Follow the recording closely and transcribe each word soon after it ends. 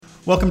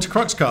Welcome to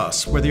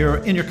Cruxcast. Whether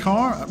you're in your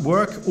car, at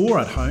work, or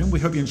at home,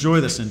 we hope you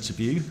enjoy this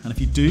interview. And if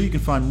you do, you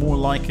can find more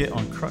like it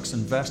on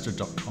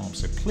cruxinvestor.com.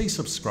 So please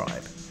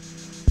subscribe.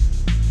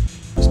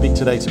 We speak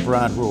today to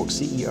Brad Rourke,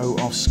 CEO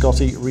of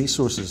Scotty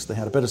Resources. They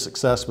had a bit of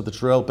success with the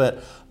drill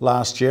bit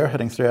last year,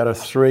 hitting 3 out of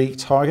 3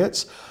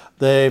 targets.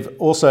 They've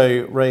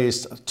also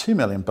raised $2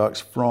 million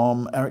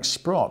from Eric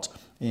Sprott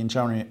in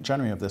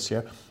January of this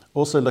year.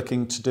 Also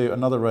looking to do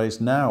another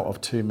raise now of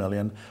 $2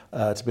 million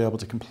to be able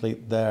to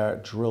complete their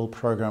drill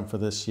program for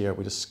this year.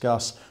 We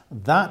discuss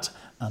that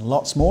and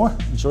lots more.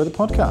 Enjoy the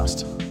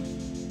podcast.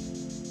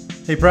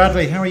 Hey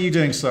Bradley, how are you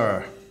doing,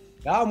 sir?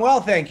 I'm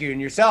well, thank you. And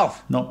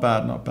yourself? Not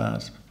bad, not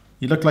bad.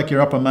 You look like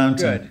you're up a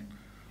mountain. Good.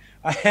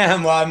 I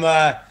am. Well,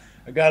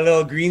 I got a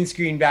little green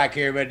screen back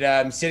here, but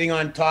I'm sitting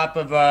on top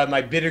of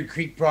my Bitter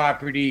Creek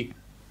property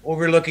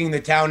overlooking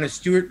the town of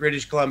Stewart,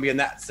 British Columbia, and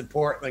that's the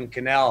Portland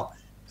Canal.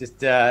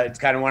 Just it's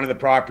kind of one of the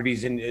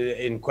properties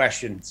in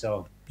question.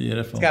 So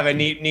beautiful. It's kind of a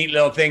neat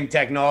little thing.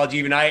 Technology.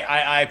 Even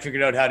I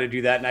figured out how to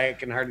do that, and I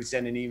can hardly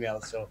send an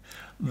email. So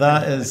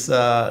that is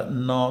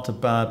not a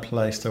bad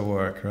place to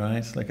work,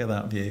 right? Look at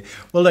that view.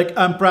 Well, look,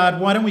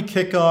 Brad, why don't we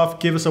kick off?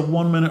 Give us a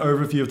 1-minute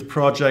overview of the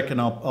project, and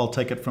I'll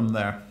take it from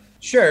there.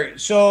 Sure.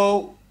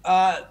 So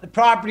the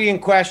property in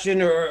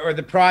question, or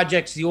the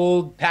project's the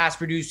old past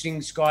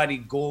producing Scotty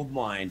gold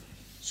mine.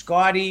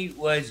 Scotty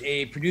was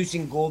a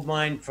producing gold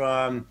mine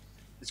from,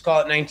 let's call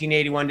it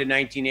 1981 to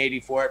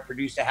 1984. It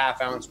produced a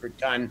half ounce per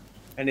ton,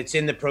 and it's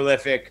in the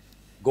prolific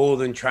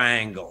Golden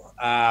Triangle.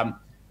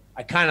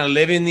 I kind of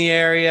live in the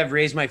area. I've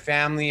raised my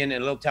family in a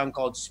little town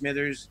called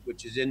Smithers,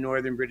 which is in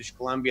northern British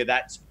Columbia.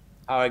 That's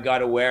how I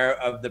got aware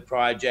of the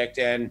project.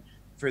 And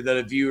for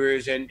the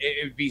viewers, and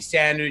it would be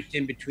sandwiched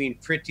in between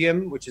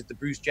Pritium, which is the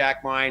Bruce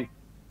Jack mine,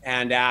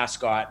 and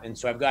Ascot. And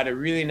so I've got a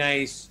really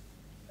nice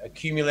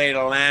accumulated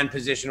land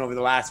position over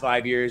the last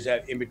 5 years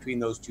in between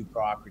those two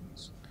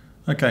properties.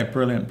 Okay,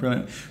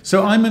 brilliant.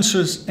 So I'm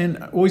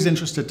always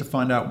interested to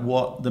find out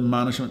what the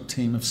management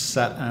team have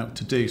set out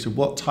to do. So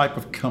what type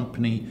of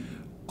company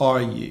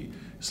are you?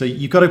 So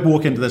you've got to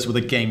walk into this with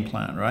a game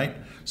plan, right?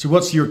 So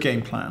what's your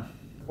game plan?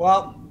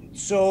 Well,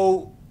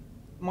 so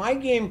my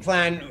game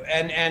plan,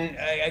 and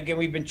again,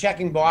 we've been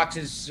checking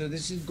boxes. So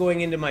this is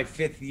going into my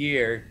 5th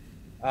year.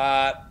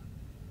 As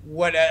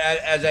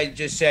I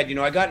just said,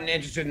 I got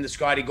interested in the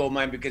Scotty gold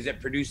mine because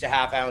it produced a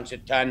half ounce a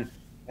ton,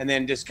 and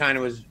then just kind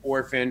of was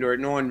orphaned, or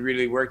no one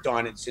really worked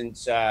on it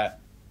since, a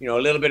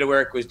little bit of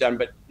work was done,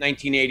 but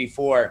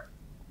 1984.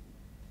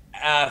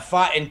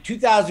 In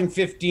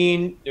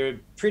 2015,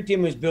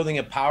 Pritium was building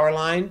a power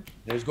line,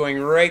 and it was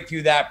going right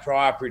through that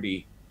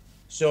property.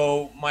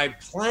 So my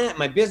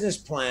business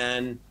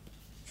plan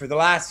for the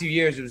last few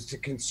years was to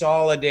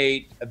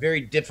consolidate a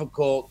very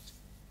difficult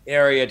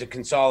area to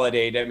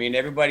consolidate. I mean,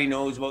 everybody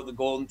knows about the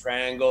Golden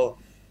Triangle.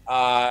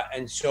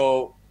 And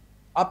so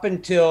up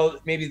until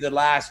maybe the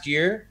last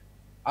year,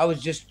 I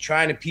was just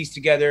trying to piece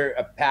together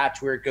a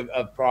patchwork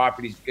of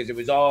properties, because it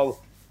was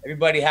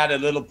everybody had a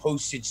little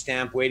postage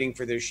stamp waiting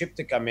for their ship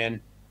to come in.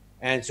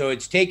 And so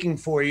it's taking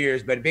 4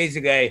 years, but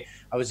basically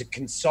I was a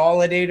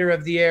consolidator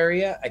of the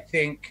area. I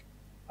think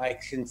I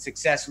can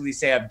successfully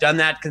say I've done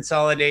that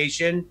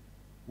consolidation.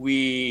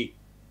 We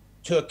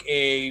took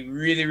a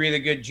really, really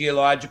good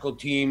geological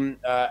team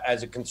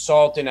as a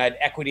consultant. I had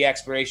equity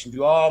exploration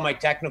do all my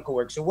technical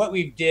work. So what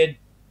we did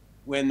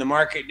when the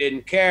market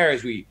didn't care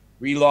is we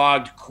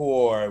relogged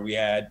core. We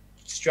had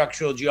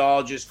structural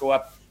geologists go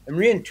up and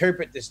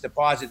reinterpret this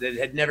deposit that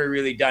had never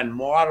really done,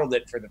 modeled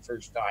it for the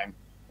first time.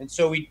 And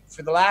so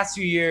for the last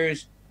few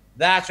years,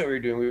 that's what we were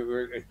doing. We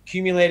were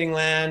accumulating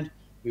land.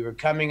 We were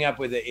coming up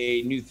with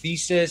a new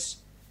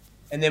thesis.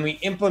 And then we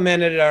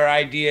implemented our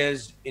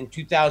ideas in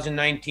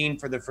 2019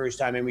 for the first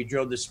time, and we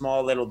drilled a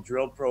small little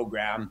drill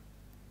program.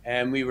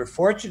 And we were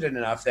fortunate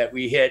enough that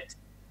we hit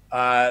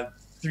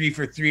 3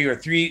 for 3, or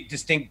 3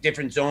 distinct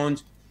different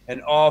zones,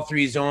 and all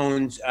 3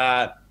 zones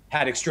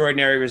had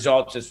extraordinary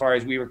results as far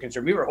as we were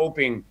concerned. We were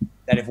hoping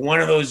that if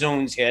one of those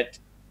zones hit,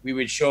 we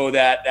would show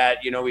that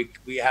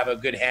we have a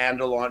good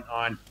handle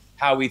on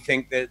how we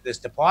think that this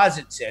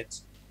deposit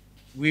sits.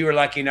 We were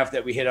lucky enough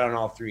that we hit on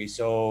all 3.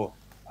 So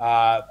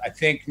I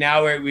think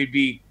now we'd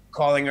be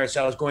calling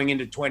ourselves, going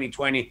into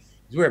 2020,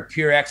 we're a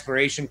pure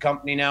exploration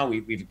company now.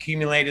 We've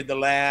accumulated the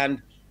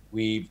land.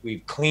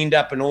 We've cleaned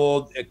up an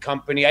old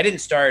company. I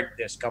didn't start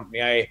this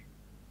company. I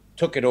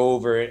took it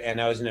over,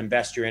 and I was an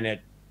investor in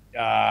it,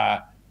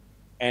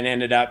 and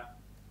ended up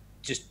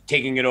just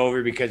taking it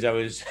over because I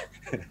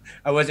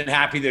wasn't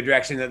happy the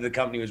direction that the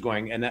company was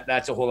going, and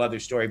that's a whole other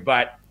story.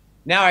 But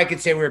now I could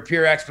say we're a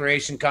pure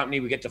exploration company.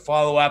 We get to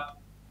follow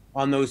up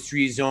on those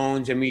 3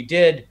 zones, and we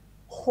did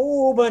a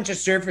whole bunch of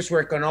surface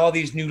work on all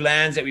these new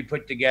lands that we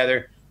put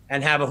together,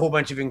 and have a whole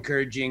bunch of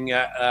encouraging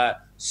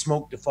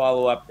smoke to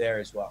follow up there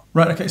as well.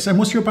 Right. Okay. So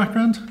what's your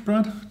background,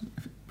 Brad,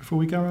 before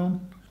we go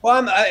on?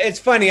 Well, it's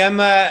funny.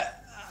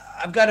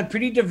 I've got a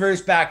pretty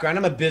diverse background.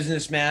 I'm a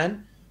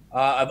businessman.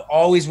 I've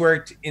always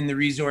worked in the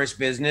resource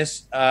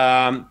business.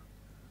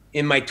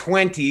 In my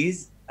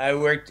 20s, I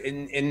worked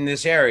in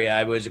this area.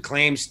 I was a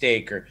claim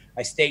staker.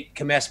 I staked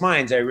Kemess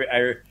Mines. I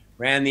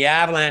ran the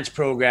avalanche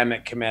program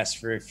at Kemess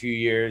for a few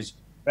years.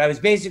 But I was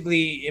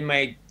basically, in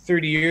my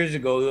 30 years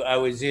ago, I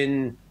was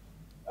in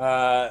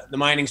the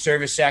mining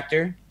service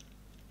sector.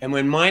 And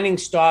when mining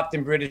stopped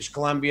in British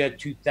Columbia,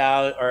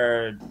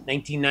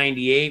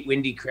 1998,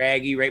 Windy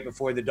Craggy, right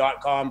before the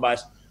dot-com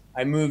bust,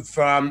 I moved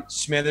from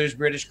Smithers,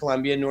 British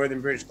Columbia, northern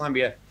British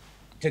Columbia,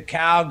 to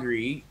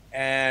Calgary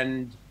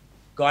and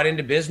got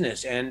into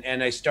business.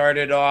 And I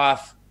started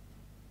off,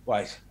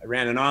 I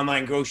ran an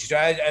online grocery store.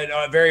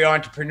 I very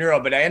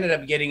entrepreneurial, but I ended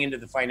up getting into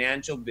the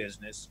financial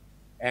business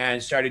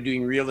and started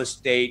doing real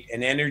estate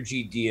and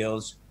energy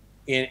deals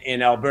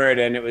in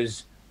Alberta. And it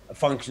was a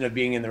function of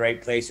being in the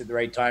right place at the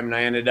right time. And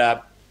I ended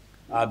up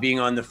being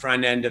on the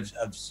front end of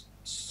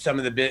some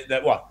of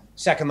the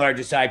second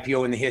largest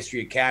IPO in the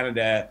history of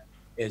Canada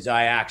is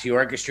I actually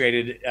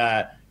orchestrated.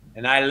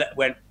 And I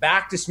went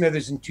back to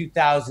Smithers in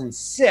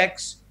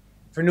 2006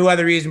 for no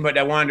other reason, but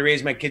I wanted to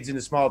raise my kids in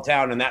a small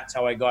town. And that's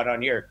how I got on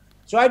here.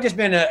 So I've just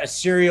been a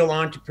serial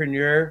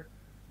entrepreneur.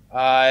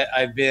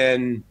 I've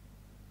been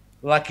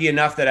lucky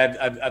enough that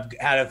I've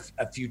had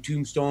a few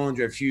tombstones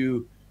or a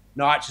few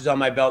notches on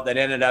my belt that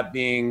ended up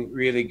being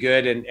really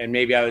good, and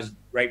maybe I was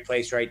right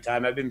place, right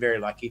time. I've been very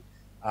lucky.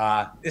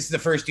 This is the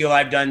first deal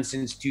I've done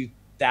since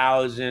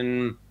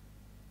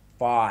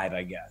 2005,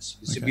 I guess.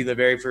 This would be the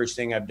very first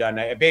thing I've done.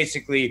 I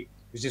basically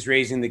was just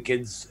raising the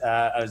kids.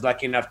 I was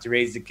lucky enough to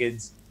raise the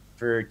kids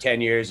for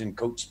 10 years and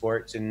coach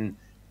sports, and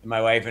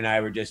my wife and I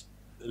were just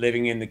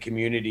living in the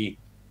community.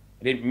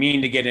 I didn't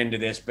mean to get into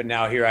this, but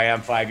now here I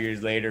am 5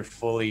 years later,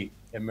 fully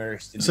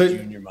immersed in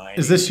junior mining.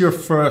 Is this your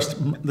first,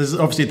 this is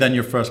obviously then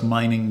your first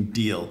mining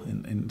deal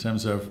in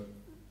terms of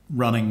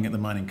running the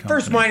mining company?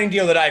 First mining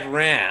deal that I've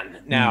ran.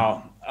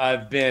 Now,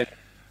 I've been,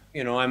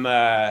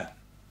 I've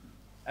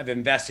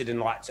invested in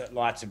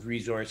lots of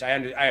resource.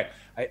 I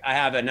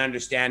have an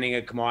understanding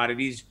of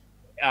commodities.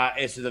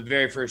 It's the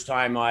very first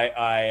time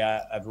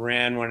I've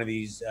ran one of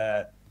these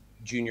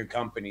junior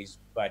companies,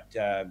 but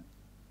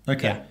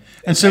okay. Yeah,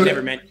 and so I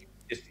never meant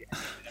just.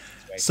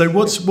 So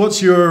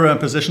what's your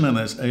position in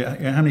this?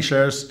 How many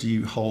shares do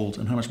you hold,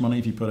 and how much money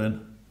have you put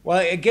in? Well,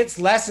 it gets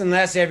less and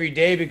less every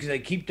day because I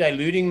keep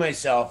diluting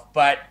myself.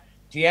 But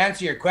to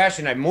answer your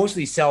question, I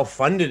mostly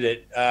self-funded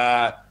it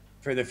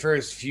for the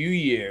first few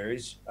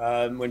years.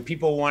 When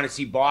people want to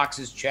see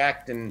boxes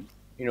checked and,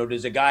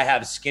 does a guy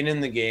have skin in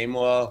the game?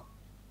 Well,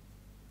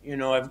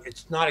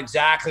 it's not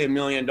exactly $1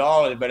 million,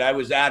 but I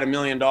was at $1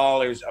 million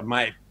of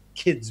my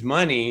kids'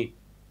 money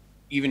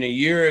even a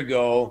year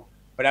ago.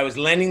 But I was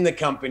lending the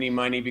company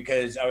money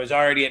because I was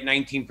already at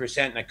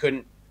 19% and I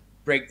couldn't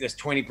break this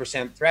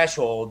 20%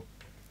 threshold.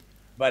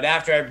 But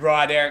after I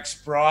brought Eric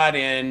Sprott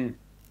in,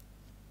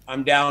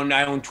 I'm down.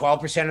 I own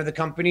 12% of the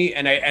company,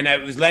 and I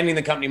was lending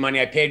the company money.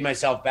 I paid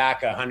myself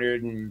back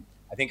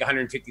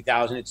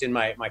 $150,000. It's in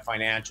my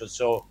financials.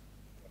 So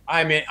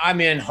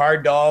I'm in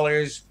hard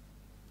dollars,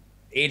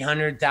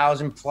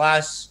 800,000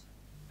 plus.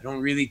 I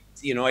don't really,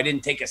 I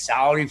didn't take a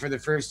salary for the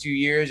first 2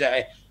 years.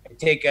 I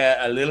take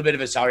a little bit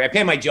of a salary. I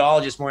pay my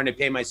geologist more than I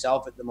pay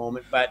myself at the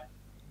moment, but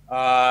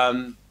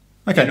and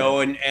I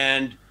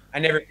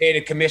never paid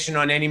a commission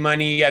on any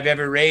money I've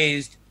ever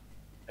raised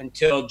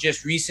until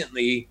just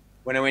recently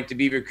when I went to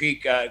Beaver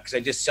Creek because I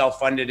just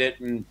self-funded it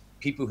and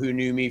people who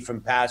knew me from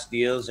past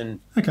deals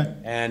and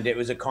it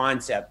was a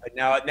concept. But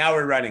now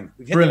we're running.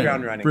 We've hit the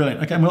ground running.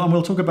 Brilliant. Okay, and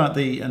we'll talk about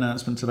the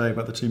announcement today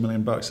about the $2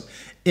 million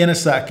in a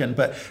second.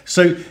 But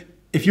so,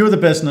 if you're the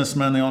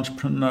businessman, the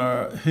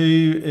entrepreneur,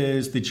 who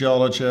is the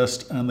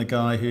geologist and the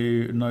guy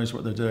who knows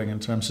what they're doing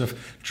in terms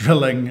of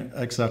drilling,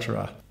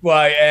 etc.?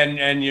 Well,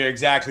 and you're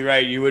exactly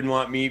right. You wouldn't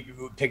want me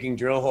picking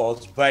drill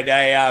holes, but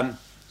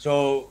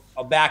so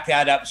I'll back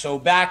that up. So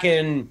back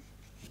in,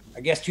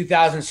 I guess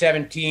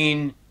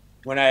 2017,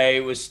 when I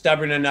was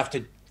stubborn enough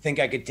to think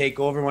I could take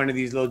over one of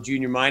these little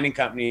junior mining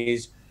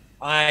companies,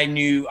 I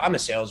knew I'm a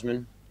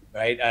salesman,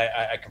 right?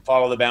 I can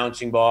follow the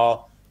bouncing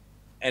ball.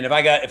 And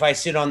if I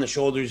sit on the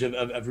shoulders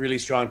of really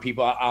strong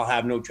people, I'll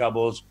have no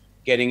troubles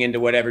getting into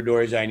whatever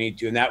doors I need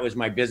to. And that was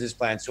my business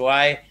plan. So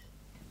I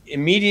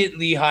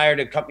immediately hired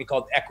a company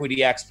called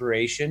Equity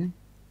Exploration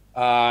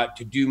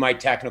to do my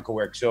technical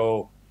work.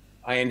 So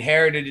I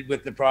inherited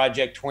with the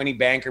project 20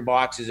 banker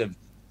boxes of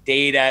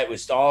data. It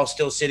was all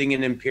still sitting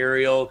in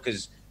Imperial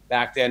because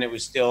back then it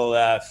was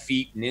still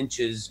feet and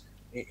inches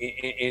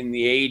in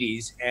the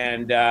 80s.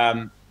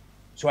 And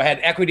so I had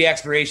Equity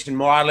Exploration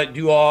model it,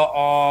 do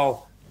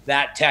all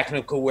that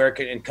technical work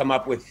and come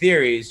up with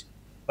theories.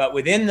 But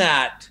within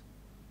that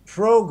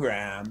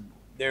program,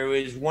 there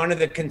was one of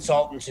the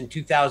consultants in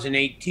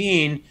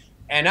 2018,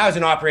 and I was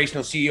an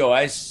operational CEO.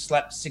 I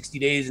slept 60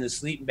 days in a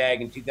sleeping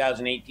bag in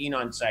 2018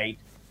 on site.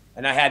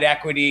 And I had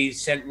Equity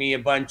sent me a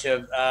bunch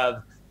of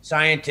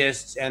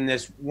scientists and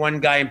this one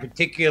guy in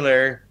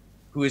particular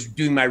who was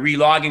doing my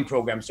relogging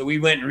program. So we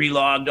went and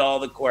relogged all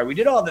the core. We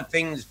did all the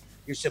things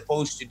you're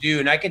supposed to do.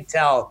 And I could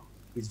tell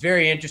he's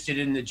very interested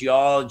in the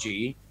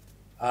geology.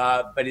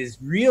 But his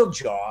real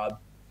job,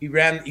 he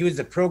was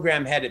the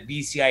program head at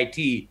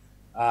BCIT,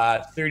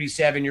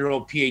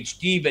 37-year-old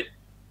PhD. But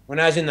when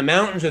I was in the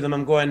mountains with him,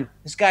 I'm going,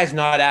 this guy's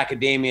not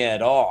academia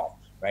at all,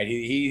 right?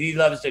 He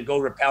loves to go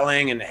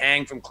rappelling and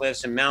hang from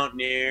cliffs and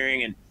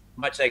mountaineering. And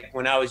much like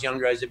when I was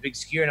younger, I was a big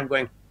skier. And I'm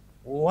going,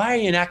 why are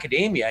you in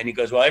academia? And he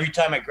goes, well, every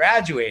time I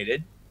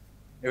graduated,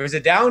 there was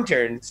a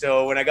downturn.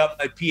 So when I got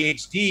my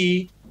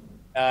PhD,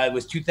 it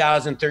was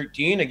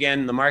 2013.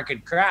 Again, the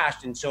market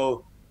crashed. And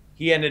so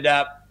he ended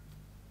up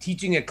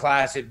teaching a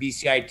class at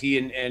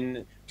BCIT,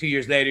 and 2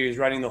 years later, he was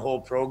running the whole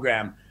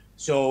program.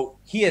 So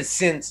he has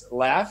since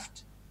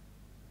left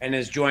and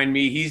has joined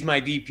me. He's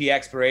my VP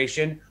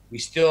exploration. We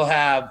still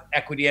have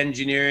equity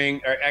engineering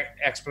or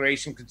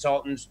exploration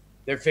consultants.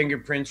 Their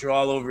fingerprints are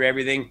all over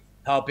everything,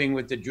 helping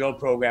with the drill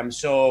program.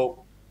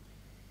 So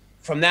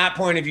from that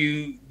point of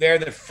view, they're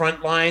the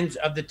front lines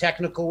of the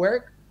technical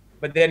work.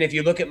 But then if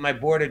you look at my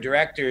board of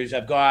directors,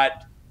 I've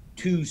got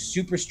two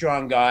super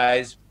strong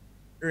guys,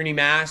 Ernie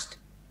Mast,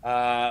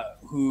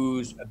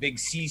 who's a big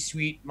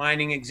C-suite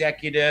mining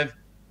executive,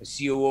 a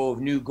COO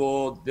of New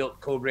Gold, built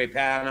Cobre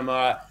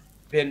Panama,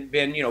 been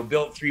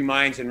built 3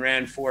 mines and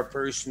ran 4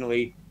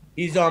 personally.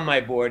 He's on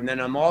my board. And then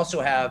I'm also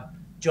have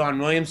John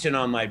Williamson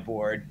on my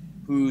board,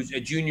 who's a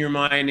junior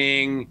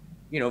mining,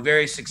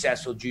 very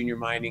successful junior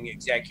mining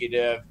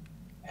executive,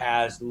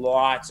 has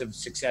lots of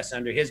success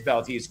under his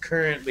belt. He is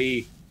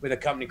currently with a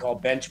company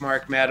called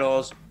Benchmark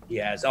Metals. He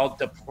has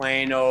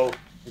Altiplano.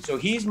 And so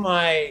he's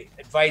my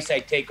advice I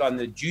take on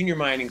the junior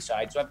mining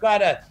side. So I've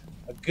got a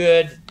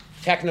good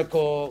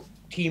technical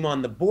team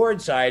on the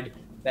board side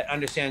that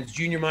understands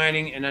junior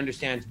mining and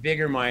understands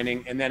bigger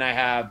mining. And then I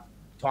have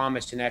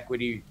Thomas in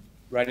equity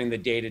running the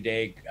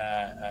day-to-day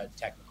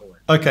technical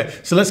work. Okay,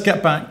 so let's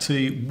get back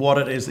to what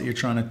it is that you're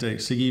trying to do.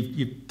 So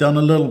you've done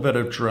a little bit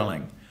of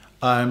drilling.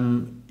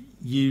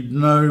 You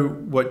know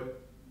what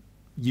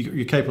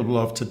you're capable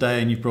of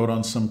today, and you've brought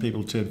on some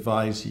people to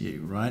advise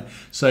you, right?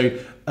 So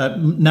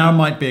now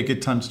might be a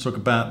good time to talk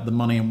about the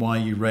money and why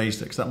you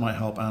raised it, because that might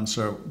help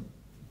answer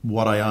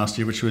what I asked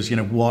you, which was,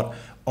 what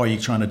are you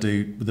trying to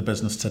do with the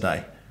business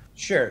today?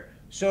 Sure.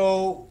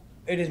 So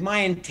it is my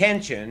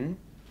intention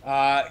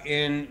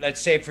in,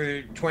 let's say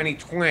for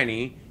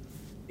 2020,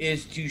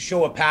 is to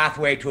show a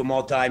pathway to a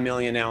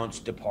multi-million ounce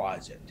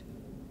deposit.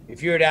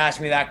 If you were to ask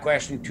me that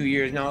question 2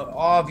 years now,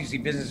 obviously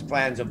business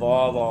plans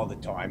evolve all the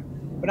time,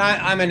 but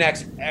I'm an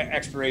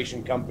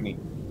exploration company.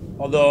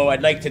 Although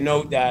I'd like to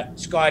note that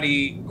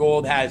Scotty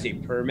Gold has a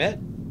permit.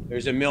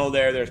 There's a mill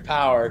there, there's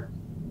power.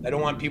 I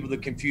don't want people to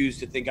confuse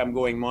to think I'm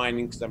going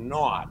mining, because I'm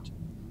not.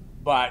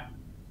 But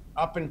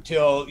up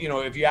until,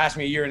 if you asked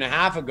me a year and a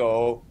half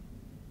ago,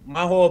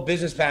 my whole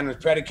business plan was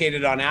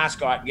predicated on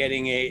Ascot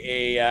getting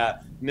a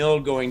mill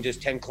going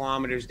just 10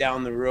 kilometers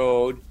down the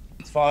road,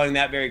 following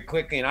that very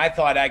quickly. And I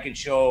thought I could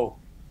show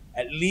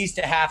at least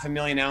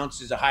 500,000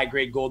 ounces of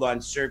high-grade gold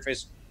on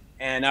surface,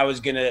 and I was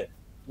going to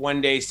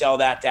one day sell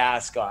that to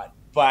Ascot.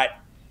 But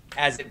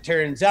as it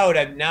turns out,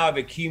 I've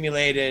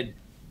accumulated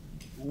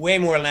way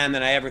more land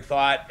than I ever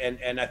thought,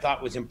 and I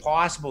thought was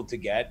impossible to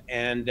get.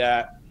 And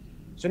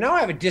so now I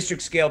have a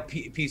district scale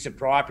piece of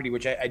property,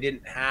 which I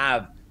didn't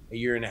have a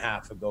year and a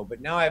half ago.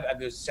 But now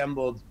I've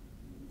assembled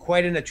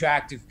quite an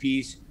attractive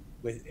piece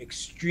with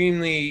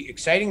extremely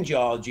exciting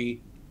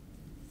geology.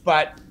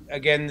 But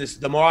again,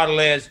 the model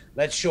is,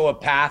 let's show a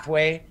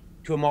pathway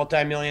to a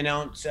multi-million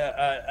ounce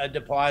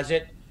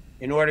deposit.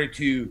 In order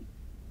to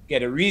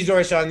get a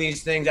resource on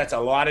these things, that's a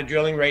lot of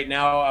drilling right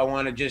now. I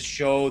want to just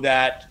show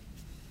that,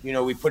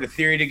 we put a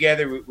theory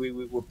together.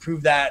 We'll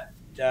prove that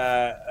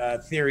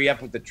theory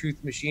up with the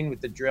truth machine,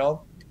 with the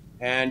drill.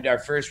 And our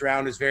first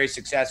round is very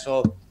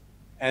successful.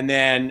 And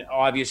then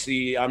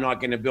obviously I'm not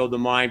going to build a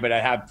mine, but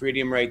I have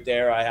Peridium right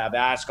there. I have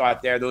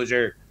Ascot there. Those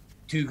are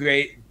two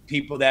great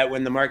people that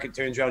when the market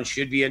turns around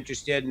should be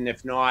interested. And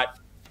if not,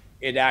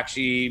 it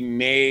actually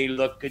may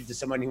look good to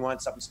someone who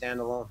wants something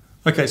standalone.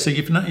 Okay, so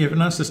you've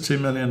announced this 2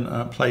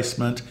 million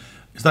placement.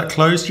 Is that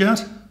closed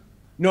yet?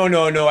 No.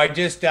 I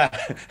just I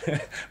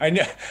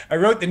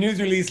wrote the news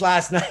release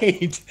last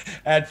night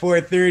at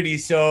 4:30,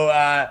 so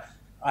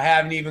I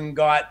haven't even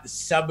got the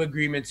sub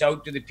agreements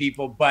out to the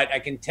people. But I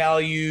can tell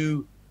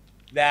you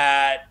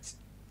that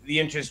the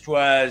interest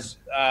was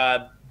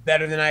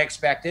better than I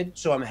expected,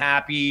 so I'm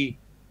happy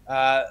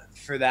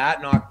for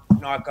that.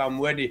 Knock on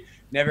wood. You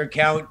never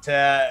count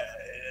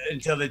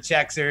until the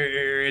checks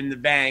are in the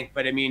bank.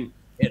 But I mean,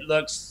 it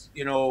looks,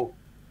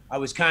 I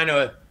was kind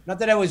of, not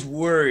that I was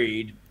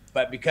worried,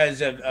 but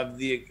because of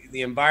the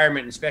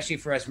environment, especially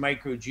for us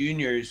micro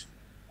juniors,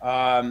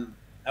 I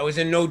was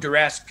in no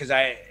duress, because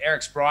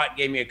Eric Sprott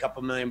gave me a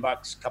couple $1 million a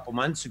couple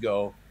months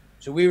ago.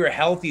 So we were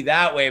healthy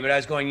that way, but I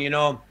was going,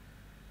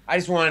 I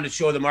just wanted to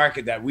show the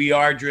market that we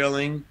are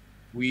drilling.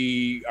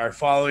 We are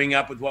following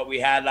up with what we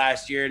had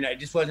last year. And I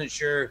just wasn't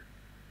sure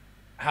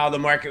how the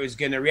market was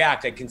going to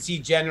react. I can see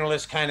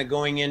generalists kind of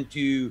going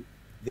into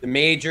the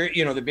major,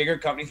 the bigger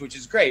companies, which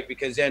is great,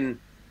 because then,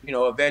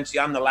 eventually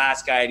I'm the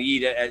last guy to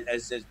eat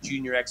as a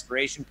junior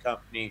exploration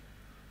company.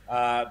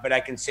 But I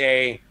can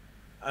say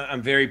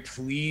I'm very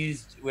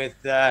pleased with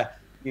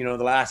the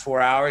last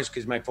 4 hours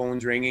because my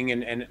phone's ringing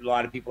and a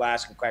lot of people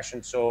asking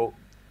questions. So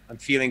I'm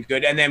feeling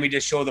good. And then we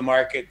just show the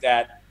market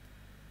that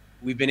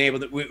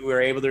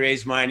we're able to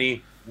raise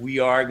money. We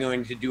are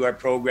going to do our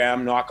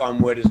program, knock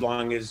on wood, as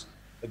long as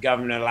the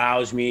government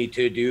allows me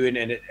to do it,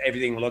 and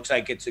everything looks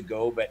like it's a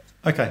go. But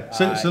okay,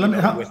 so let me.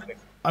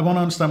 I want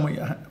to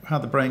understand how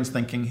the brain's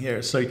thinking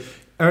here. So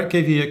Eric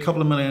gave you a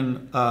couple of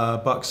million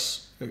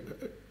bucks.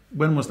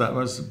 When was that?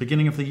 Was it the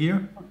beginning of the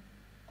year?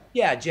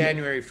 Yeah,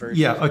 January 1st.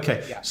 Yeah,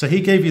 okay. Yeah. So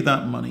he gave you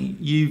that money.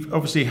 You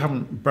obviously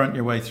haven't burnt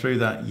your way through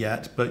that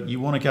yet, but you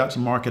want to get out to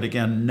market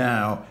again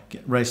now,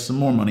 raise some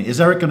more money.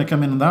 Is Eric going to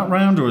come in that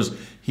round, or is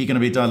he going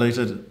to be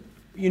diluted?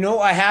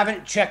 I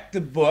haven't checked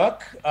the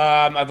book.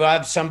 I've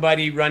got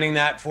somebody running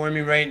that for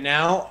me right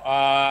now.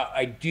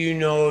 I do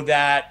know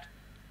that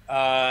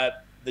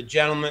the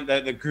gentleman,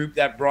 the group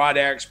that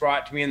Eric's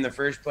brought to me in the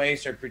first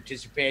place, are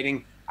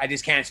participating. I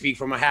just can't speak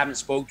for him. I haven't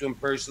spoke to him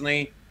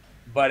personally,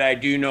 but I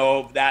do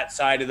know that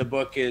side of the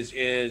book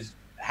is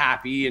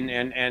happy,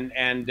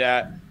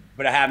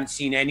 but I haven't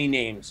seen any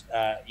names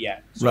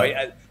yet. So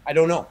right. I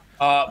don't know.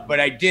 But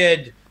I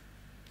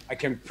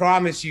can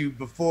promise you,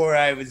 before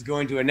I was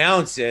going to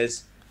announce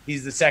this,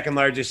 he's the second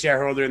largest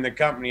shareholder in the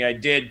company. I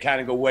did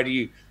kind of go, what do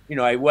you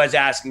I was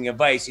asking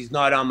advice. He's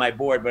not on my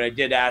board, but I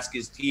did ask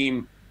his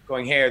team,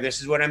 going, hey, this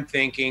is what I'm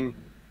thinking.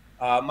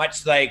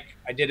 Much like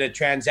I did a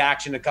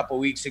transaction a couple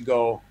of weeks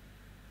ago,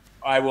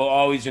 I will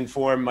always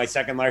inform my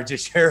second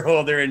largest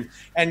shareholder,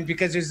 and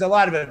because there's a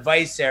lot of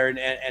advice there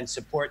and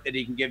support that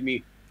he can give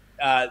me,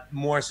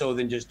 more so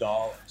than just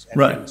dollars.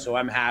 And so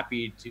I'm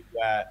happy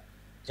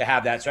to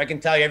have that. So I can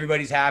tell you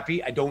everybody's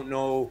happy. I don't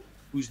know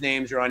whose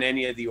names are on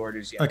any of the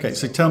orders yet. Okay,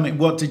 so tell me,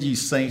 what did you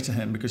say to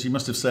him? Because you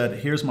must have said,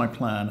 here's my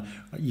plan.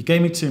 You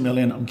gave me $2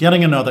 million. I'm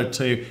getting another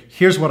 2.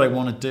 Here's what I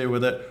want to do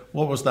with it.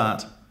 What was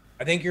that?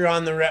 I think you're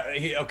on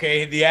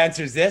okay, the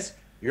answer is this.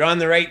 You're on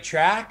the right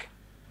track.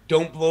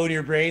 Don't blow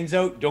your brains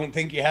out. Don't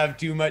think you have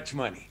too much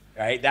money,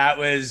 right? That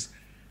was,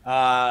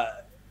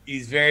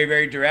 he's very,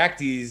 very direct.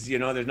 He's,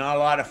 there's not a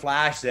lot of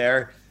flash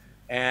there.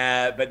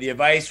 But the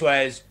advice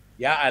was,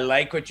 yeah, I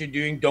like what you're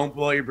doing. Don't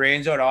blow your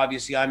brains out.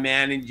 Obviously, I'm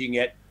managing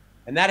it.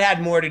 And that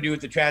had more to do with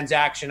the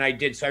transaction I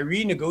did. So I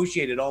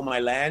renegotiated all my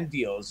land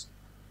deals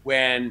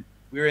when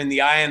we were in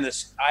the eye of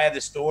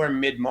the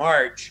storm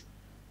mid-March.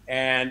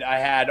 And I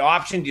had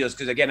option deals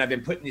because, again, I've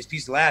been putting this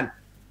piece of land.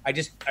 I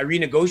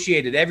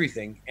renegotiated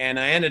everything, and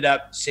I ended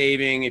up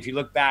saving, if you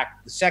look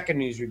back, the second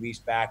news release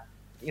back,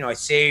 I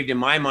saved, in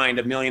my mind,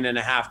 $1.5 million,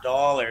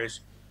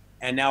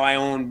 and now I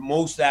own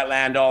most of that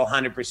land, all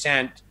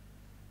 100%.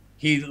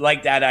 He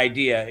liked that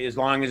idea, as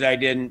long as I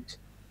didn't,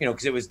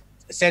 because it was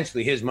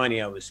essentially his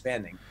money I was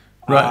spending.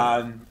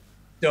 Right.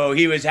 So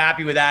he was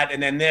happy with that.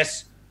 And then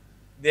this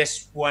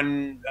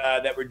one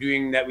that we're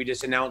doing, that we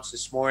just announced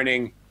this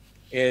morning,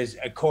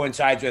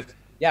 coincides with,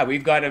 yeah,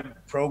 we've got a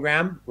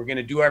program. We're going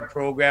to do our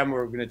program.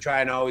 We're going to try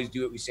and always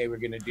do what we say we're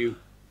going to do.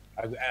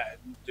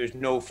 There's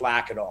no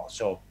flack at all.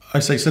 So I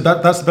see. So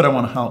that's the bit I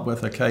want to help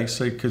with. Okay.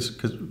 So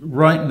because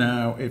right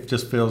now it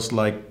just feels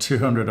like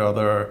 200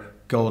 other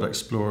gold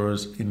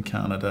explorers in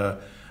Canada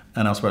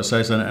and elsewhere. So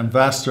as an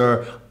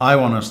investor, I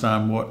want to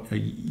understand what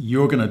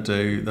you're going to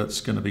do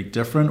that's going to be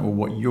different, or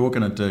what you're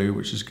going to do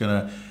which is going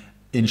to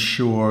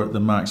ensure the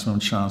maximum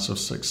chance of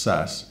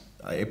success.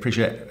 I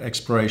appreciate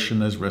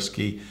exploration is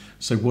risky.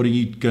 So what are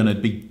you going to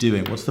be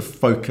doing? What's the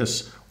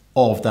focus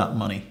of that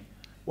money?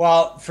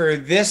 Well, for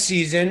this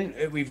season,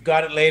 we've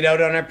got it laid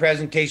out on our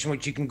presentation,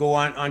 which you can go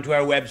onto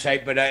our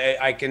website, but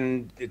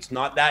it's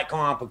not that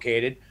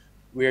complicated.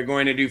 We're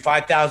going to do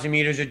 5,000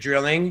 meters of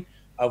drilling,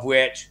 of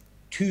which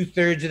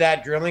 2/3 of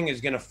that drilling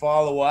is going to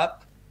follow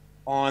up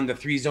on the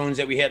 3 zones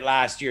that we hit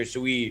last year. So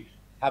we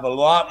have a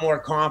lot more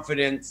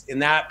confidence in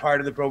that part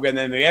of the program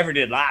than we ever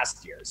did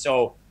last year.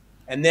 So,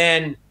 and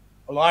then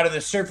a lot of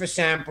the surface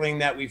sampling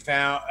that we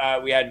found,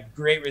 we had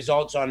great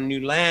results on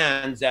new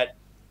lands that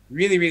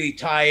really, really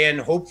tie in,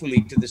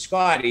 hopefully, to the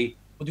Scotty.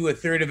 We'll do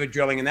 1/3 of a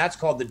drilling, and that's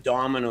called the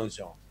Domino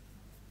Zone.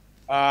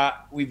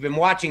 We've been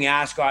watching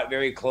Ascot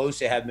very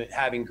closely,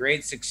 having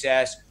great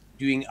success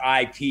doing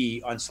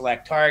IP on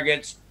select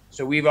targets.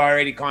 So we've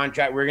already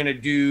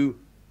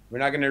we're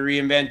not going to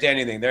reinvent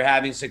anything. They're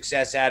having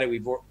success at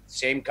it.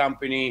 Same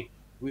company.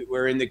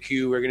 We're in the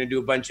queue. We're going to do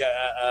a bunch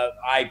of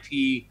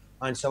IP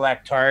on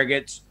select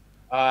targets.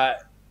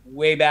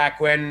 Way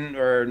back when,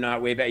 or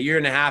not way back, a year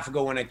and a half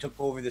ago, when I took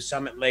over the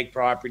Summit Lake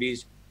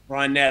properties,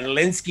 Ron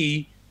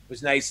Nedolinsky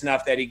was nice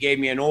enough that he gave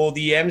me an old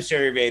EM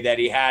survey that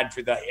he had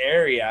for the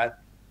area.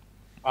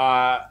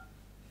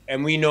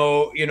 And we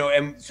know,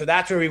 and so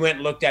that's where we went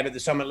and looked at it, the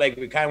Summit Lake.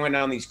 We kind of went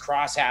on these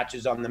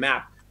crosshatches on the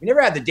map. We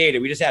never had the data.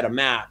 We just had a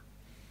map,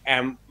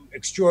 and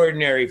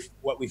extraordinary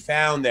what we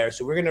found there.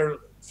 So we're going to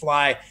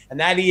fly. And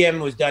that EM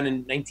was done in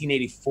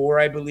 1984,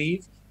 I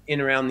believe,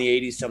 in around the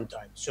 80s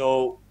sometime.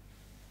 So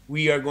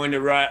we are going to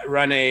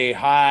run a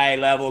high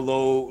level,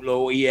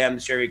 low EM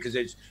survey, because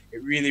it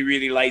really,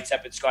 really lights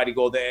up at Scotty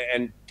Gold,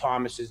 and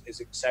Thomas is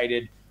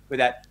excited for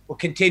that. We'll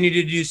continue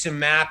to do some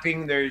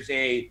mapping. There's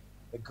a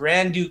the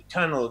Grand Duke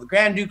Tunnel. The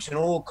Grand Duke's an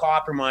old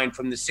copper mine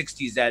from the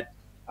 60s that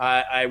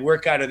I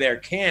work out of their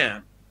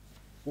camp.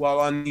 Well,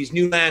 on these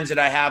new lands that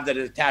I have that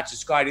are attached to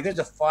Scotty, there's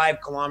a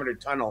 5-kilometer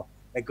tunnel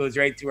that goes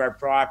right through our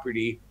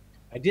property.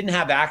 I didn't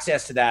have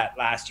access to that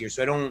last year,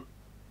 so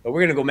but we're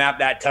going to go map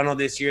that tunnel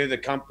this year. The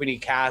company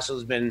Castle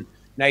has been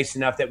nice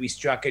enough that we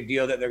struck a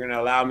deal that they're going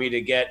to allow me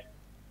to get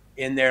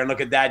in there and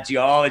look at that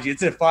geology.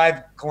 It's a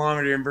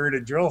 5-kilometer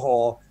inverted drill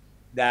hole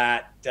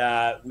that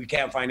we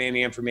can't find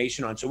any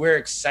information on. So we're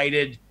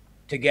excited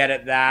to get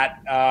at that.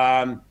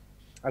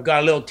 I've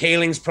got a little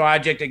tailings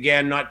project,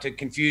 again, not to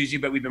confuse you,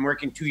 but we've been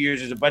working 2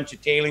 years. There's a bunch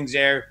of tailings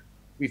there.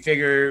 We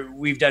figure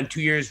we've done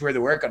 2 years worth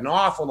of work, an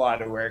awful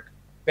lot of work,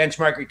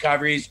 benchmark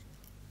recoveries.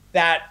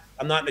 That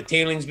I'm not in the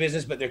tailings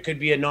business, but there could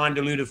be a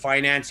non-dilutive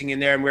financing in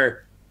there, and we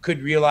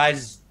could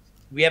realize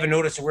we have a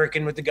notice of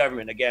working with the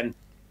government. Again,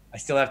 I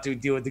still have to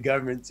deal with the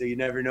government, so you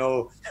never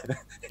know.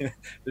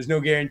 There's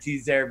no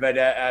guarantees there,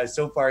 but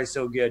so far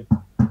so good.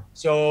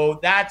 So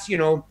that's,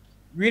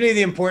 really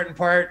the important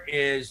part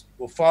is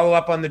we'll follow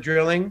up on the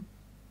drilling,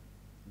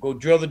 go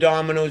drill the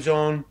Domino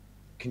Zone,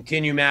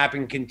 continue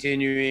mapping,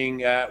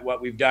 continuing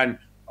what we've done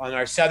on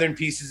our southern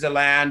pieces of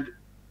land,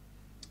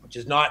 which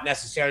is not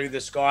necessarily the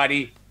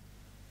Scotty.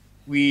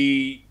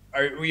 We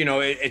are,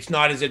 it's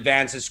not as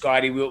advanced as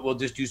Scotty. We'll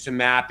just do some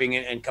mapping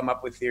and come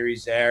up with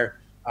theories there,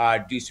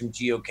 do some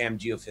geochem,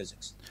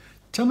 geophysics.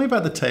 Tell me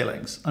about the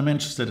tailings. I'm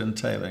interested in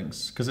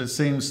tailings because it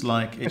seems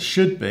like it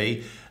should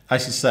be,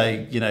 as you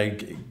say,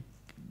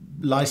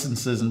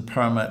 licenses and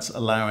permits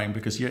allowing,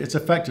 because it's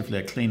effectively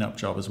a cleanup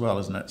job as well,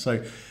 isn't it?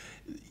 So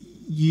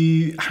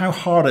how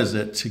hard is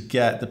it to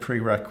get the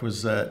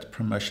prerequisite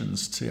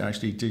permissions to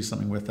actually do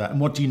something with that? And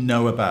what do you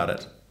know about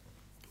it,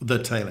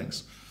 the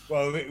tailings?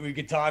 Well, we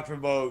could talk for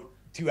about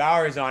 2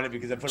 hours on it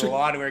because I put a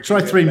lot of work.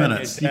 Try 3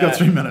 minutes. You got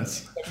 3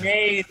 minutes.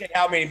 Amazing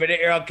how many, but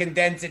I'll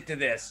condense it to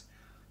this.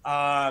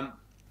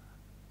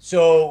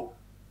 So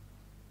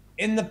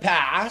in the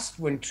past,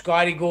 when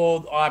Scotty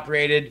Gold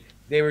operated,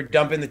 they were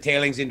dumping the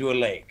tailings into a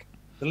lake.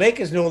 The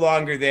lake is no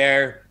longer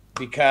there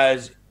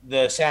because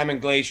the Salmon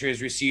Glacier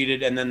is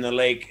receded and then the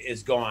lake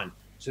is gone.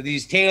 So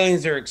these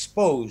tailings are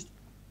exposed.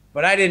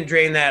 But I didn't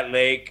drain that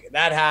lake.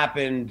 That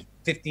happened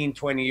 15,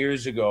 20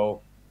 years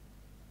ago.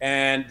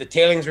 And the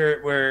tailings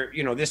were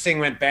this thing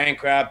went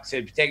bankrupt.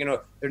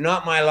 They're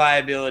not my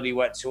liability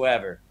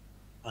whatsoever,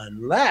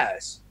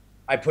 unless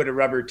I put a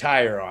rubber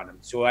tire on them.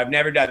 So I've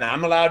never done that.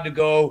 I'm allowed to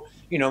go,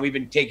 we've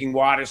been taking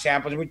water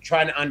samples and we're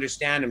trying to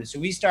understand them. So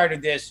we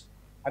started this.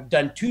 I've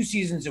done 2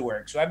 seasons of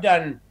work. So I've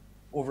done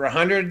over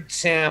 100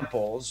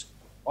 samples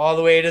all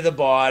the way to the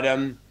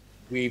bottom.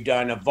 We've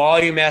done a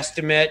volume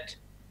estimate.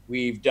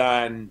 We've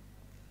done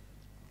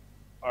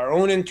our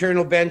own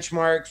internal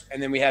benchmarks, and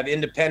then we have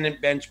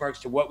independent benchmarks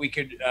to what we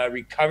could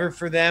recover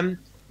from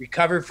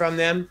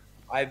them.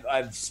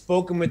 I've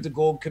spoken with the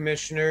gold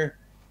commissioner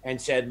and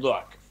said,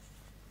 look,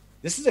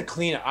 this is a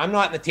cleanup. I'm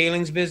not in the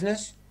tailings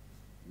business.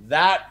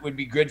 That would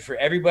be good for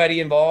everybody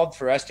involved,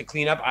 for us to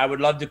clean up. I would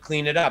love to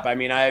clean it up. I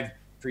mean,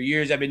 for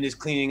years, I've been just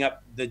cleaning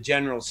up the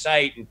general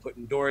site and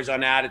putting doors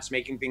on adits,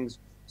 making things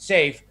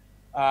safe.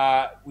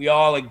 We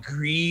all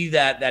agree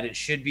that it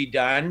should be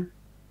done.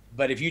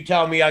 But if you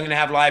tell me I'm going to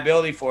have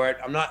liability for it,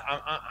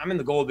 I'm in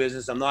the gold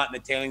business. I'm not in the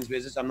tailings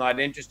business. I'm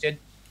not interested.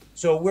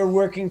 So we're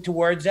working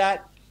towards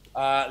that.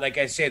 Like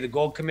I say, the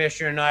gold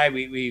commissioner and I,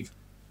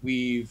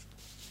 we've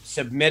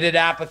submitted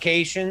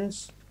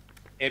applications.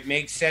 It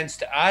makes sense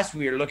to us.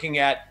 We are looking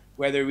at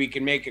whether we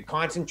can make a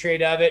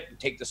concentrate of it,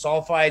 take the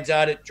sulfides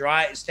out of it,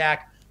 dry it,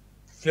 stack,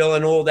 fill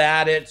in old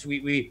adits.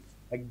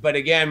 But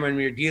again, when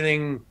we're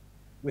dealing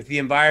with the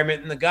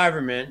environment and the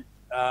government,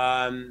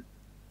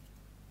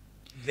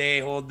 they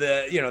hold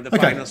the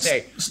final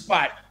say.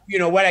 But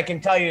what I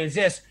can tell you is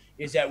this: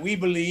 is that we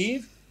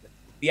believe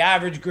the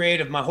average grade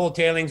of my whole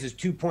tailings is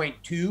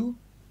 2.2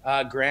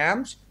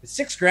 grams. It's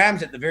 6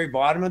 grams at the very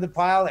bottom of the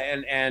pile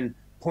and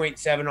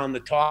 0.7 on the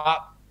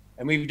top.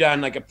 And we've done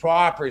like a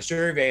proper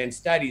survey and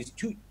studies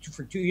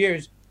for 2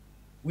 years.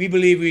 We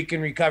believe we can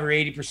recover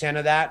 80%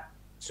 of that.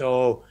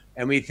 So,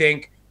 and we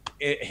think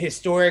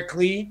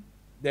historically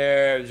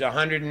there's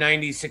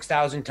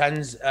 196,000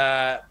 tons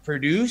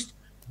produced.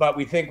 But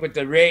we think with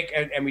the rake,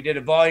 and we did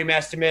a volume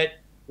estimate,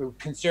 we're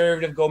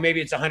conservative, maybe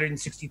it's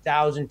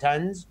 160,000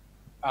 tons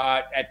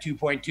at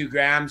 2.2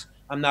 grams.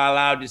 I'm not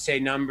allowed to say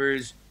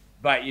numbers,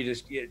 but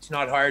it's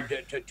not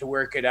hard to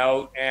work it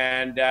out.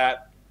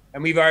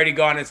 And we've already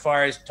gone as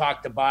far as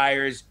talk to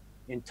buyers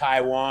in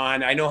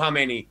Taiwan. I know how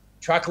many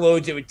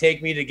truckloads it would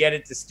take me to get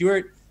it to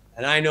Stewart,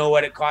 and I know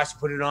what it costs to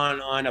put it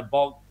on a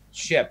bulk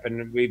ship.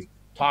 And we've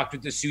talked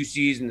with the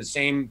Susis in the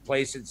same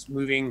place it's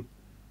moving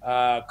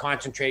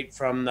concentrate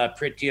from the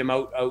Pritium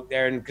out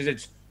there. And because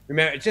it's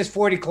just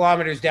 40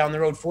 kilometers down the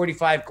road,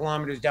 45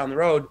 kilometers down the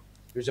road,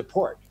 there's a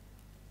port.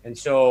 And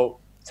so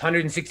it's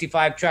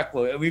 165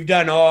 truckload. We've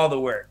done all the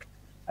work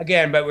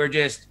again, but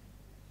it's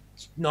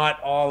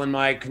not all in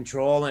my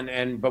control.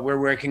 But we're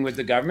working with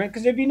the government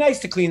because it'd be nice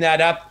to clean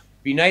that up.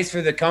 It'd be nice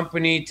for the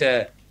company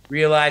to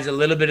realize a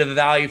little bit of the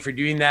value for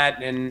doing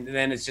that. And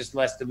then it's just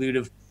less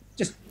dilutive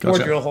Just more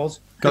drill holes.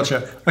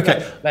 Gotcha.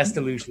 Okay. Less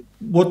dilution.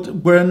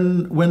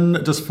 When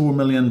does $4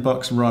 million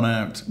run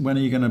out? When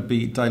are you going to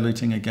be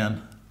diluting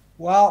again?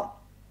 Well,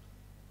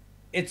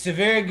 it's a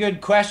very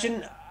good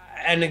question.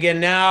 And again,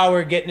 now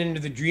we're getting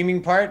into the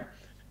dreaming part.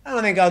 I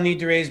don't think I'll need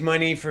to raise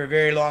money for a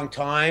very long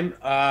time.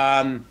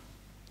 And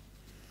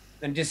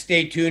just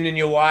stay tuned and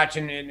you'll watch,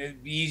 and it'll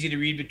be easy to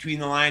read between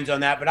the lines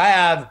on that. But I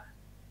have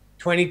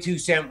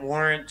 22-cent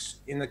warrants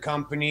in the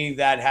company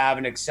that have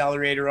an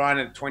accelerator on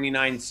at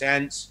 29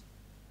 cents.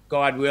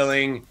 God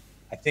willing,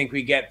 I think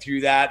we get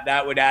through that.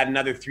 That would add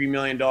another $3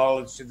 million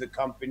to the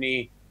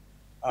company.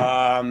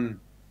 I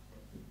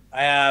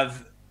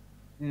have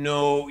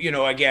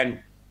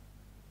again,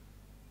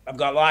 I've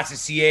got lots of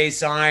CA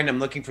signed. I'm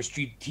looking for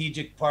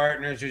strategic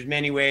partners. There's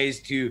many ways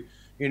to,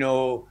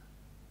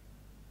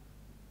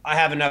 I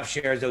have enough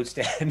shares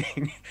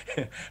outstanding.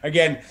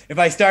 Again, if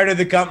I started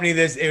the company,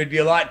 it would be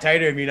a lot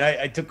tighter. I mean,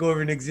 I took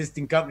over an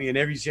existing company, and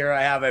every share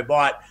I have, I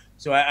bought.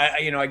 So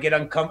I get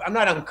uncomfortable. I'm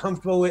not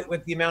uncomfortable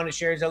with the amount of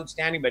shares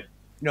outstanding, but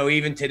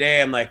even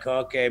today, I'm like,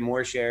 okay,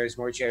 more shares.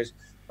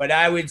 But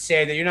I would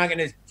say that you're not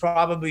going to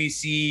probably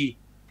see,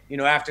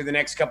 after the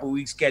next couple of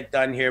weeks get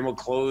done here, and we'll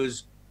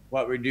close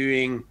what we're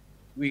doing.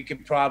 We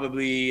could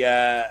probably,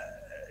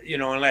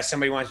 unless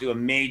somebody wants to do a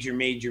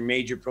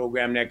major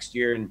program next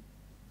year,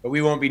 but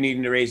we won't be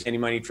needing to raise any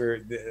money for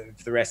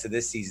the rest of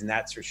this season.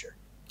 That's for sure.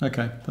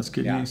 Okay, that's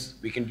good news.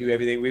 We can do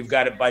everything. We've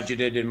got it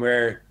budgeted, and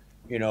we're,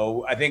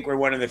 I think we're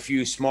one of the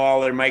few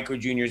smaller micro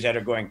juniors that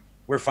are going,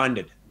 we're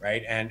funded,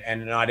 right?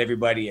 And not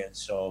everybody is.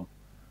 So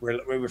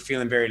we're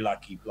feeling very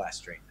lucky,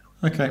 blessed right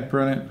now. Okay,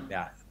 brilliant.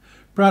 Yeah.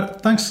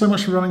 Brad, thanks so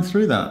much for running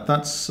through that.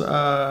 That's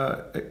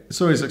it's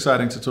always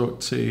exciting to talk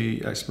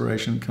to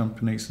exploration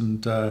companies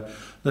and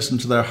listen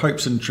to their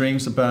hopes and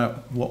dreams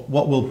about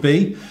what will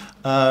be.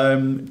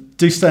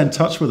 Do stay in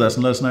touch with us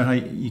and let us know how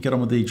you get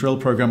on with the drill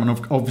program,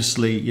 and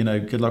obviously,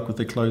 good luck with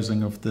the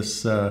closing of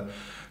this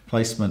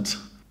placement.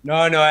 No,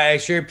 I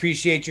sure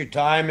appreciate your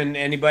time, and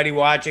anybody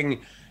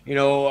watching,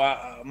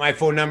 my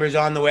phone number is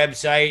on the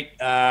website.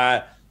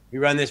 We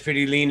run this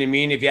pretty lean and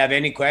mean. If you have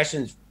any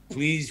questions,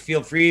 please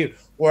feel free.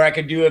 Or I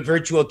could do a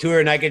virtual tour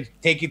and I could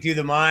take you through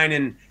the mine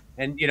and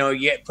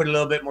put a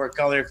little bit more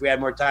color if we had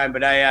more time.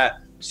 But I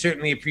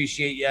certainly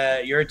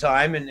appreciate your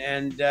time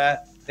and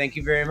thank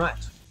you very much.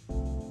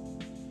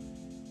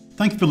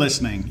 Thank you for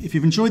listening. If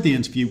you've enjoyed the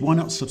interview, why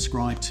not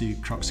subscribe to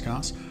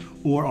Cruxcast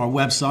or our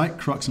website,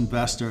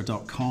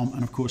 cruxinvestor.com,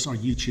 and of course our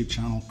YouTube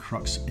channel,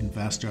 Crux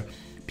Investor.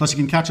 Plus you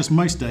can catch us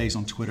most days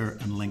on Twitter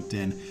and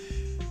LinkedIn.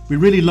 We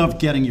really love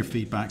getting your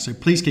feedback, so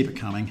please keep it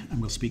coming and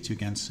we'll speak to you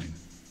again soon.